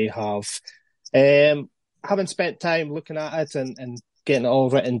struggles that they have. Having spent time looking at it and getting it all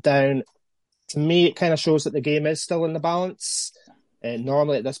written down, to me, it kind of shows that the game is still in the balance.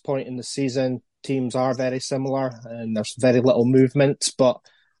 Normally at this point in the season, teams are very similar and there's very little movement, but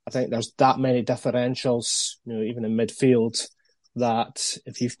I think there's that many differentials, even in midfield, that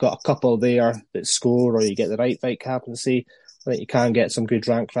if you've got a couple there that score or you get the right captaincy, I think you can get some good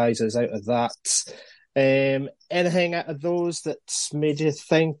rank rises out of that. Anything out of those that made you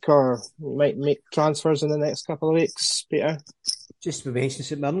think or might make transfers in the next couple of weeks, Peter? Just we mentioned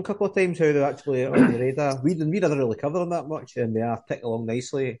St Mirren a couple of times, how they're actually on the radar. We never really cover them that much, and they are ticking along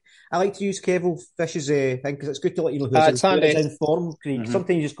nicely. I like to use Kevin Fish's thing because it's good to let you know who's in form. Sometimes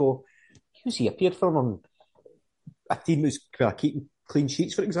you just go, who's he appeared for on a team who's keeping clean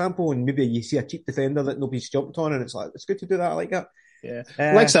sheets, for example, and maybe you see a cheap defender that nobody's jumped on, and it's good to do that. I like that. Yeah,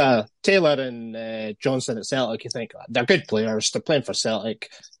 like Taylor and Johnson at Celtic, you think they're good players. They're playing for Celtic.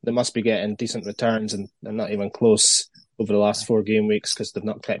 They must be getting decent returns, and they're not even close over the last 4 game weeks because they've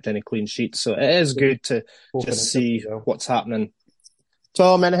not kept any clean sheets. So it is good to just see what's happening.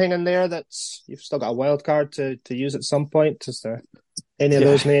 Tom, anything in there that you've still got a wild card to use at some point? Is there any of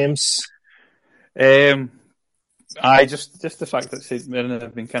those names? Just the fact that St Mirren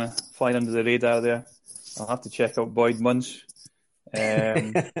have been kind of flying under the radar there. I'll have to check out Boyd Munch.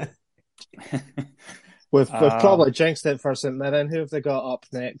 We've probably jinxed it for St Mirren. Who have they got up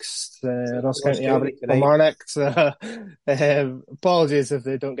next? Ross County, Aberdeen, Kilmarnock. Apologies if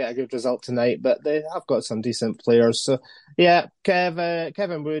they don't get a good result tonight, but they have got some decent players. So, yeah,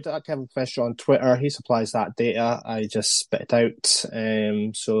 Kevin Wood, Kevin Fish on Twitter, he supplies that data. I just spit it out.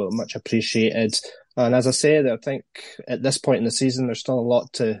 So much appreciated. And as I said, I think at this point in the season, there's still a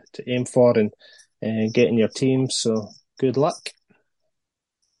lot to aim for and getting your team. So good luck.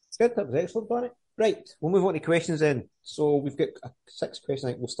 Good, that was excellent, Barney. Right, we'll move on to questions then. So we've got 6 questions. I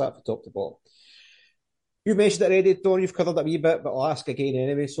think we'll start from top to bottom. You mentioned it already, Don. You've covered it a wee bit, but I'll ask again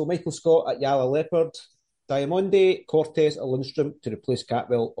anyway. So Michael Scott at Yala Leopard, Diamonde, Cortez or Lundstrom to replace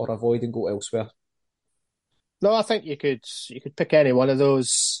Catwell or avoid and go elsewhere? No, I think you could pick any one of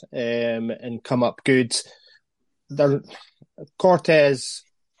those and come up good. Cortez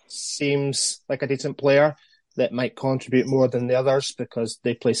seems like a decent player that might contribute more than the others because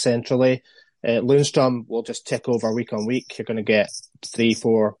they play centrally. Lundstrom will just tick over week on week. You're going to get 3,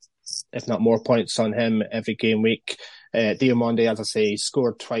 4, if not more points on him every game week. Diamonde, as I say, he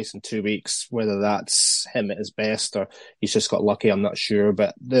scored twice in 2 weeks. Whether that's him at his best or he's just got lucky, I'm not sure.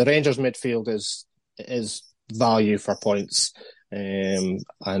 But the Rangers midfield is value for points. And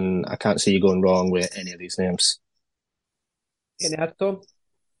I can't see you going wrong with any of these names. Any add, Tom?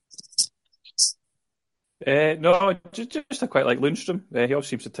 No, just I quite like Lundstrom. He always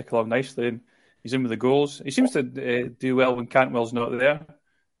seems to tick along nicely, and he's in with the goals. He seems to do well when Cantwell's not there.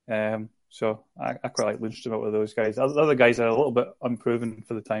 So I quite like Lundstrom out of those guys. The other guys are a little bit unproven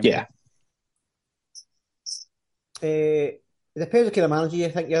for the time. Yeah. It depends what kind of manager you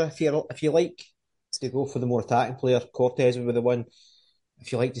think you're. If you like to go for the more attacking player, Cortez would be the one.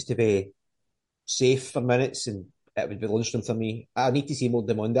 If you like just to be safe for minutes, and it would be Lundstrom for me. I need to see more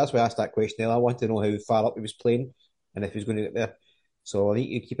Diamonde. That's why I asked that question earlier. I want to know how far up he was playing and if he was going to get there. So I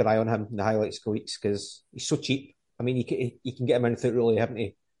need to keep an eye on him in the highlights weeks because he's so cheap. I mean, you can get him in without really having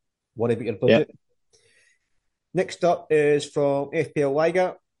to worry about your budget. Yep. Next up is from FPL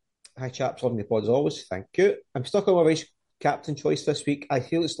Liga. Hi chaps, loving the pod as always. Thank you. I'm stuck on my vice captain choice this week. I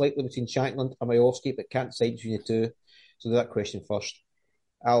feel it's likely between Shankland and Majowski, but can't decide between the two. So do that question first.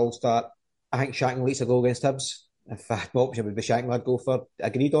 I'll start. I think Shankland leads a goal against Hibs. If I had my option, would be Shankland I'd go for.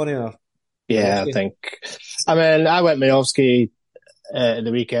 Agreed on it? Or yeah, Majowski? I went Majowski at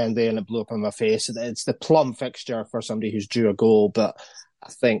the weekend there and it blew up in my face. It's the plum fixture for somebody who's due a goal, but I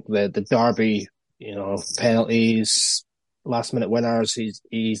think the Derby, penalties, last minute winners,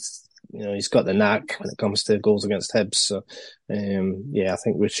 he's got the knack when it comes to goals against Hibs. So, I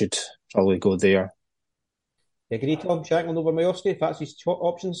think we should probably go there. You agree, Tom? Shankland over Majowski, if that's his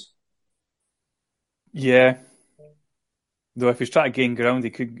options? Yeah. Though if he's trying to gain ground, he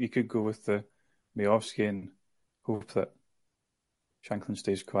could go with the Majowski and hope that Shankland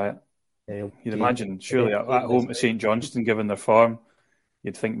stays quiet. You'd imagine, surely at home to St Johnstone, given their form,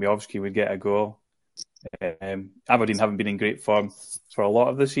 you'd think Majowski would get a goal. Aberdeen haven't been in great form for a lot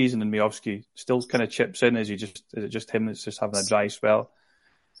of the season, and Miovski still kind of chips in. Is it just him that's just having a dry spell?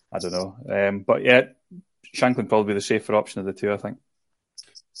 I don't know. But yeah, Shanklin probably the safer option of the two, I think.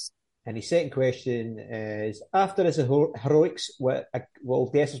 And his second question is, after his heroics,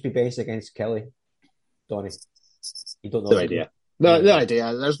 will Dessers be benched against Kelly? Donny, you don't know. No idea. No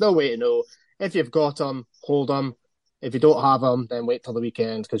idea. There's no way to know. If you've got him, hold him. If you don't have him, then wait till the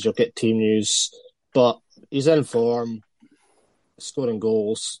weekend because you'll get team news. But he's in form, scoring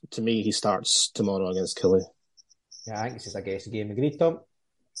goals. To me, he starts tomorrow against Kelly. Yeah, I think this is a guessing game. Agreed, Tom?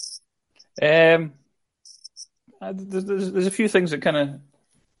 There's a few things that kind of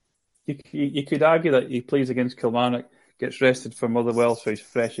you could argue that he plays against Kilmarnock, gets rested for Motherwell, so he's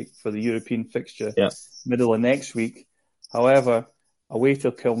fresh for the European fixture middle of next week. However, away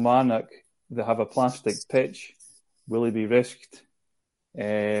to Kilmarnock, they have a plastic pitch. Will he be risked?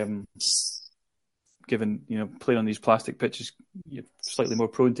 Given playing on these plastic pitches, you're slightly more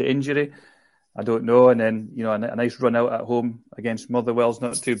prone to injury. I don't know. And then a nice run out at home against Motherwell's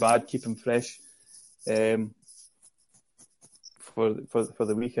not too bad. Keep him fresh. For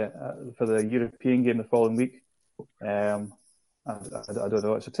the week for the European game the following week. I don't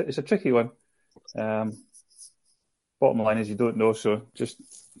know. It's a tricky one. Bottom line is you don't know, so just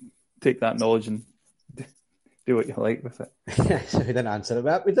take that knowledge and do what you like with it. So we didn't answer it,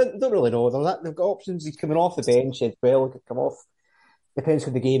 but we don't really know. They've got options. He's coming off the bench as well. He could come off. Depends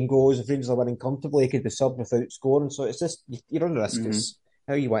how the game goes. If Rangers are winning comfortably, he could be subbed without scoring. So it's just you're on risk. It's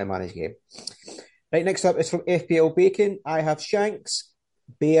how you want to manage the game. Right, next up is from FPL Bacon. I have Shanks,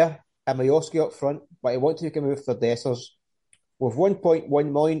 Bear, and Miovski up front, but I want to make a move for Dessers. With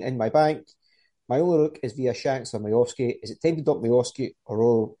 1.1 million in my bank, my only look is via Shanks or Miovski. Is it time to dump Miovski or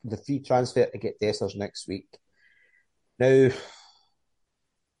roll the free transfer to get Dessers next week? Now,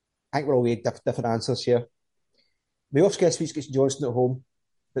 I think we're all getting different answers here. Miovski this week gets Johnston at home,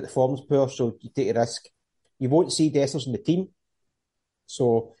 but the form's poor, so you take a risk. You won't see Dessers in the team,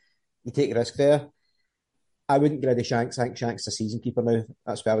 so you take a risk there. I wouldn't get rid of Shanks. I think Shanks is a season keeper now.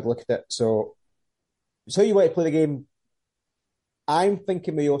 That's why I would look at it. So how you want to play the game? I'm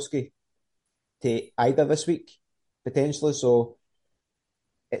thinking Miovski to either this week, potentially. So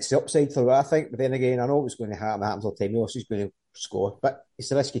it's the upside for what I think. But then again, I know what's going to happen. It happens all the time. Miovski's going to score. But it's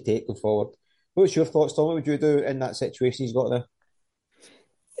the risk you take going forward. What's your thoughts, Tom? What would you do in that situation he's got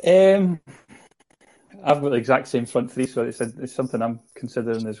there? I've got the exact same front three, so it's something I'm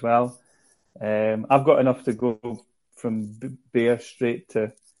considering as well. I've got enough to go from Bear straight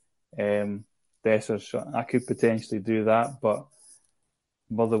to Dessers, so I could potentially do that, but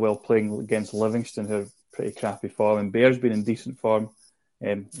Motherwell playing against Livingston, who are pretty crappy form, and Bear's been in decent form.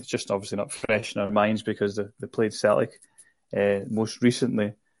 It's just obviously not fresh in our minds because they played Celtic most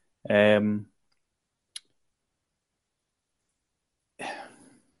recently.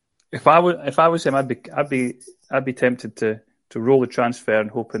 If I was him, I'd be tempted to roll the transfer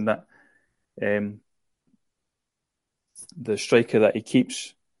and hoping that the striker that he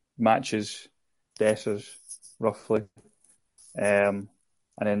keeps matches Dessers roughly, and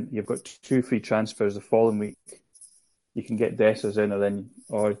then you've got 2 free transfers the following week. You can get Dessers in, and then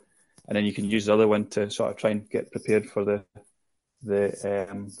you can use the other one to sort of try and get prepared for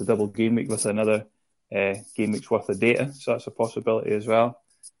the double game week with another game week's worth of data. So that's a possibility as well.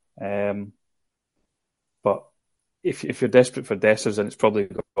 But if you're desperate for Dessers, then it's probably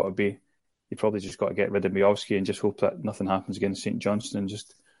got to be, you probably just got to get rid of Miovski and just hope that nothing happens against St Johnstone, and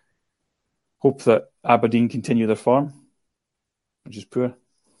just hope that Aberdeen continue their form, which is poor.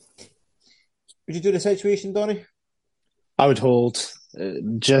 Would you do the situation, Donny? I would hold.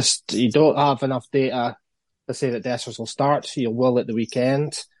 You don't have enough data to say that Dessers will start. You will at the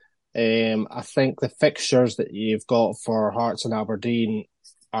weekend. I think the fixtures that you've got for Hearts and Aberdeen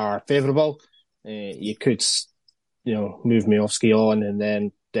are favourable. You could, move Miovski on, and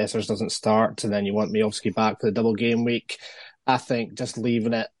then Dessers doesn't start, and then you want Miovski back for the double game week. I think just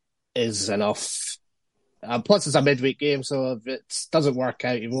leaving it is enough. Plus, it's a midweek game, so if it doesn't work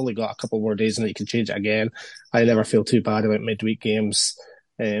out, you've only got a couple more days and you can change it again. I never feel too bad about midweek games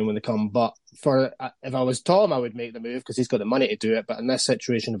when they come. But if I was Tom, I would make the move because he's got the money to do it. But in this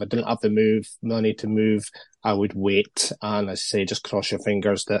situation, if I didn't have the money to move, I would wait. And as I say, just cross your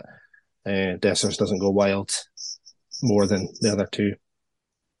fingers that Dessers doesn't go wild more than the other two.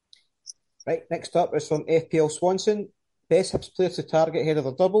 Right, next up is from FPL Swanson. Best Hibs players to target ahead of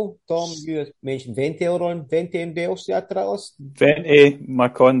the double. Dom, you mentioned Vente earlier on. Vente and else to add to that list? Vente,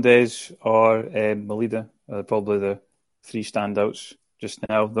 Marcondes or Melida are probably the 3 standouts just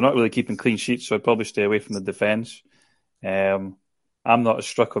now. They're not really keeping clean sheets, so I'd probably stay away from the defence. I'm not as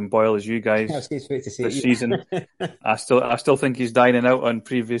struck on Boyle as you guys I was going to say this season. I still think he's dining out on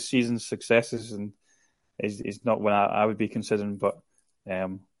previous season's successes, and is not one I would be considering. But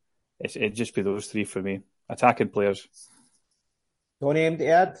it'd just be those three for me, attacking players. Tony, anything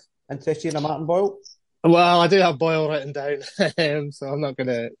to add? Interest you in a Martin Boyle? Well, I do have Boyle written down, so I'm not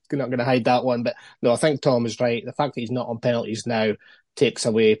gonna hide that one. But no, I think Tom is right. The fact that he's not on penalties now takes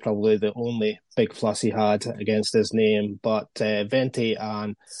away probably the only big plus he had against his name. But Vente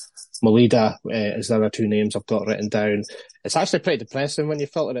and Molida is the other two names I've got written down. It's actually pretty depressing when you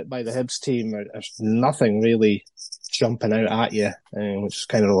filter it by the Hibs team. There's nothing really jumping out at you, which is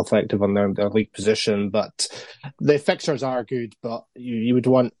kind of reflective on their league position. But the fixtures are good, but you would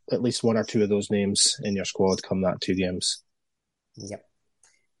want at least one or two of those names in your squad come that 2 games. Yep.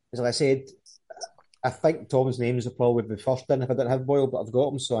 As I said, I think Tom's names will probably be first in if I didn't have Boyle, but I've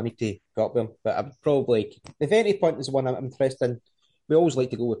got him, so I need to go up them. But I'm probably, the Vente point is one I'm interested in. We always like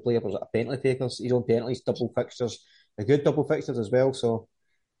to go with players that are penalty takers. He's on penalties, double fixtures, a good double fixtures as well. So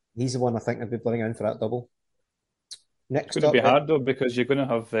he's the one I think I'd be running in for that double. Next It's going to be hard though, because you're going to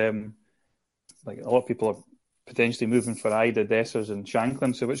have like a lot of people are potentially moving for Ida, Dessers, and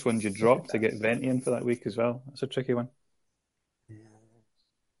Shanklin. So which one do you drop to get Vente in for that week as well? That's a tricky one. I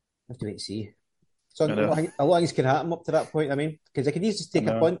have to wait and see. So a lot of things can happen up to that point. I mean, because I could easily take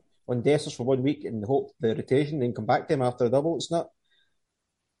a punt on Dessers for 1 week and hope the rotation, then come back to him after a double. It's not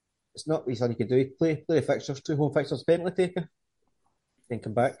what you could do. Play the fixtures, 2 home fixtures, penalty taker, then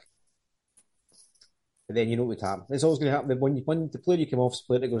come back. But then you know what would happen. It's always going to happen. When the player you come off, the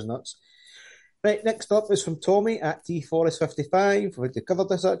player that goes nuts. Right, next up is from Tommy at TForest55. We've covered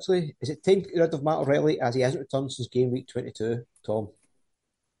this actually. Is it time to get rid of Matt O'Reilly as he hasn't returned since game week 22? Tom?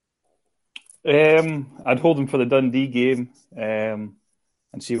 I'd hold him for the Dundee game and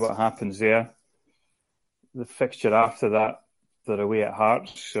see what happens there. The fixture after that, they're away at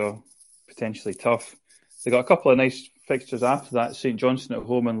Hearts, so potentially tough. They got a couple of nice fixtures after that. St Johnstone at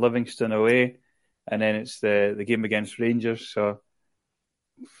home and Livingston away, and then it's the game against Rangers. So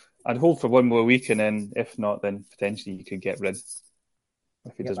I'd hold for 1 more week, and then if not, then potentially you could get rid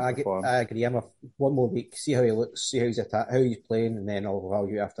if he doesn't perform. I agree. I'm 1 more week, see how he looks, see how he's playing, and then I'll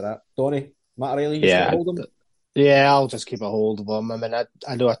value after that. Donny, Matt O'Reilly, you still hold him? Yeah, I'll just keep a hold of him. I mean,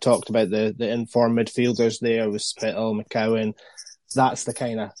 I know I talked about the informed midfielders there with Spittle, McCowan. That's the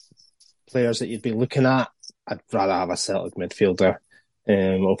kind of players that you'd be looking at. I'd rather have a Celtic midfielder.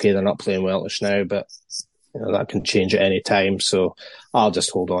 Okay, they're not playing Welsh now, but that can change at any time. So I'll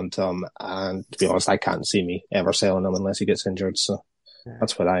just hold on to him. And to be honest, I can't see me ever selling him unless he gets injured. So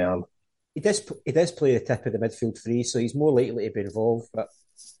that's where I am. He does play the tip of the midfield three, so he's more likely to be involved. But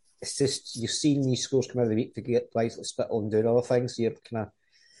it's just, you've seen these scores come out of the week to get guys like Spittle and doing other things. So you're kind of,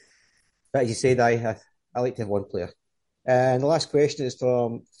 but as you said, I like to have one player. And the last question is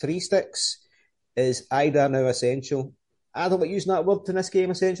from 3 Sticks. Is Ida now essential? I don't like using that word in this game,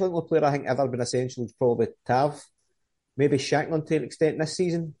 essential. The only player I think ever been essential is probably Tav. Maybe Shanklin to an extent this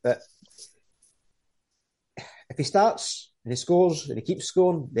season. But if he starts and he scores and he keeps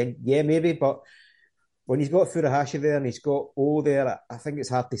scoring, then yeah, maybe. But when he's got Furuhashi there and he's got O there, I think it's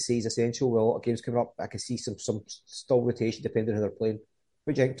hard to say he's essential. With a lot of games coming up, I can see some still rotation depending on how they're playing.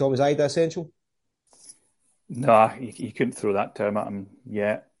 What do you think, Tom? Is Ida essential? No, you couldn't throw that term at him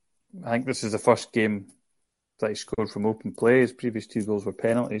yet. I think this is the first game that he scored from open play. His previous 2 goals were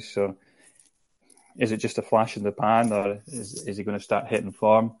penalties. So is it just a flash in the pan, or is he going to start hitting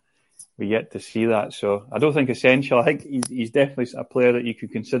form? We're yet to see that. So I don't think essential. I think he's definitely a player that you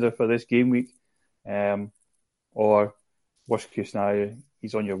could consider for this game week. Or worst case scenario,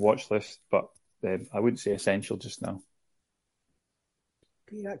 he's on your watch list. But I wouldn't say essential just now.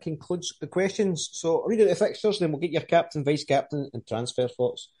 Okay, that concludes the questions. So I'll read out the fixtures, then we'll get your captain, vice-captain and transfer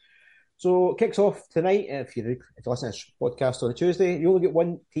thoughts. So it kicks off tonight. If you listen to this podcast on a Tuesday, you only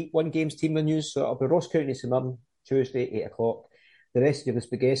get one game's team news. So it'll be Ross County St Mirren, Tuesday, 8 o'clock. The rest you'll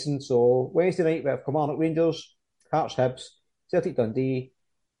just be guessing. So Wednesday night, we have Kilmarnock Rangers, Hearts Hibs, Celtic Dundee,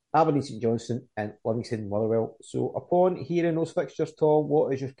 Aberdeen St Johnstone, and Livingston Motherwell. So upon hearing those fixtures, Tom,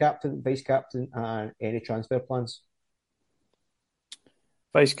 what is your captain, vice-captain, and any transfer plans?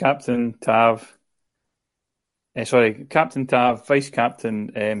 Vice-captain, Tav. Captain Tav,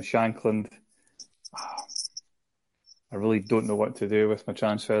 vice-captain, Shankland. I really don't know what to do with my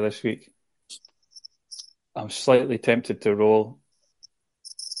transfer this week. I'm slightly tempted to roll.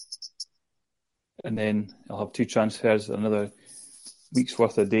 And then I'll have 2 transfers, another week's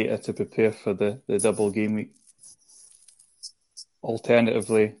worth of data to prepare for the double game week.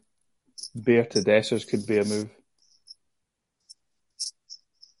 Alternatively, Bear to Dessers could be a move.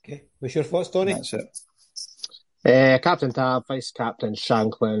 Okay. What's your thoughts, Tony? That's it. Captain Tab, Vice Captain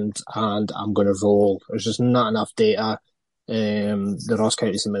Shankland, and I'm going to roll. There's just not enough data. The Ross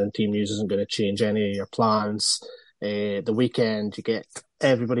County St team news isn't going to change any of your plans. The weekend, you get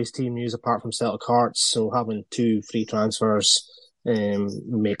everybody's team news apart from Celtic Hearts, so having 2 free transfers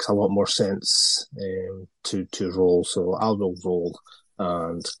makes a lot more sense to roll. So I will roll.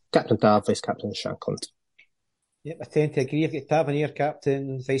 And Captain Tab, Vice Captain Shankland. Yep, I tend to agree. I've got Tavernier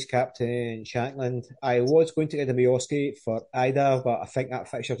captain, vice captain, Shankland. I was going to get Adamioski for Ida, but I think that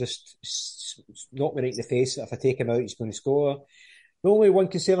fixture just knocked me right in the face. If I take him out, he's going to score. The only one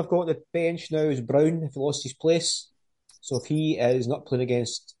concern I've got on the bench now is Brown, if he lost his place. So if he is not playing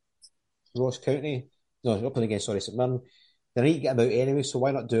against Ross County, no, he's not playing against, St Mirren, then I need to get him out anyway, so why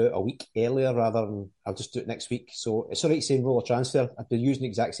not do it a week earlier rather than I'll just do it next week. So it's all right saying roll a transfer. I've been using the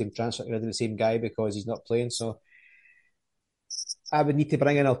exact same transfer to the same guy because he's not playing, so I would need to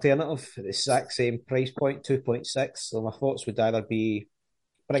bring an alternative at the exact same price point, 2.6. So my thoughts would either be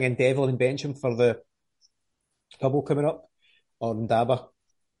bring in Devlin and bench him for the double coming up, or Ndaba.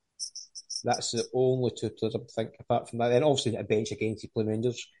 That's the only 2 players I would think apart from that. Then obviously a bench against the play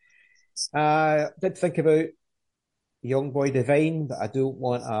Rangers. Did think about young boy Divine, but I don't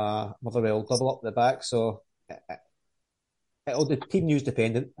want a Motherwell double up the back, so it'll be team news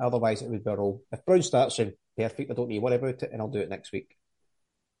dependent. Otherwise, it would be a roll. If Brown starts, then perfect. I don't need to worry about it, and I'll do it next week.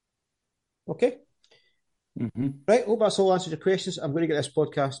 Okay. Mm-hmm. Right. Hope that's all answered your questions. I'm going to get this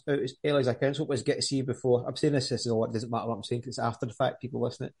podcast out as early as I can. So hope I get to see you before. I'm saying this is all. It doesn't matter what I'm saying because it's after the fact. People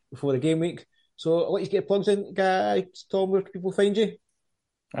listen it before the game week. So I'll let you get plugs in, guys. Tom, where can people find you?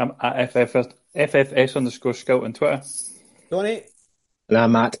 I'm at FFS_scout on Twitter. Donny? And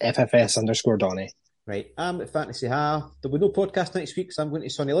I'm at FFS_Donny. Right, I'm at Fantasy Half. There'll be no podcast next week because I'm going to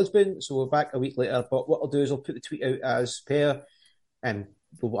sunny Lisbon, so we're back a week later. But what I'll do is I'll put the tweet out as per, and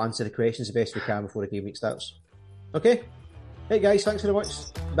we'll answer the questions the best we can before the game week starts. Okay? Hey guys, thanks very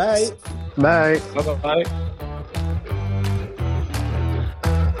much. Bye. Bye. Bye-bye.